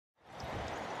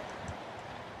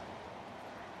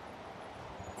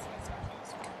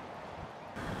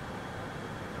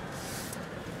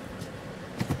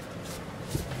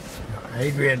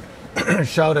Adrian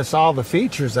showed us all the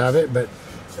features of it, but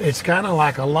it's kind of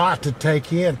like a lot to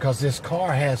take in because this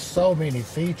car has so many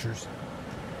features.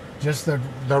 Just the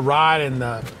ride and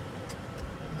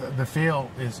the feel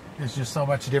is just so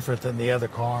much different than the other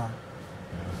car.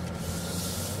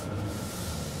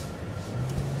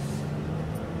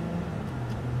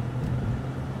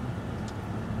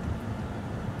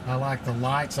 I like the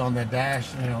lights on the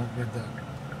dash, you know, with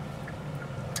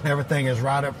everything is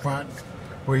right up front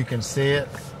where you can see it.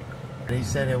 He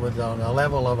said it was on the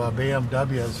level of a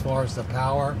BMW as far as the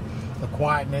power, the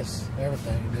quietness,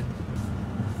 everything.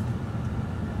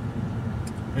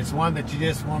 It's one that you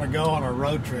just want to go on a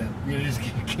road trip. You just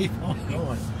keep on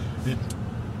going.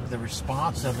 The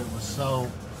response of it was so...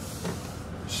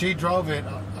 She drove it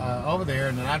over there,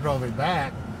 and then I drove it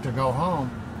back to go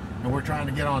home. And we're trying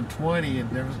to get on 20, and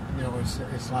there was, you know,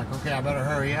 it's like, okay, I better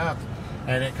hurry up.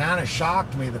 And it kind of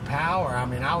shocked me, the power. I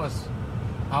mean, I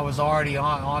was already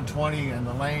on 20 in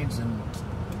the lanes, and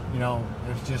you know,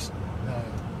 it's just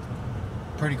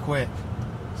pretty quick.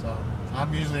 So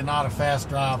I'm usually not a fast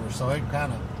driver, so it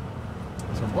kind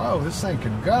of said, whoa, this thing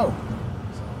can go.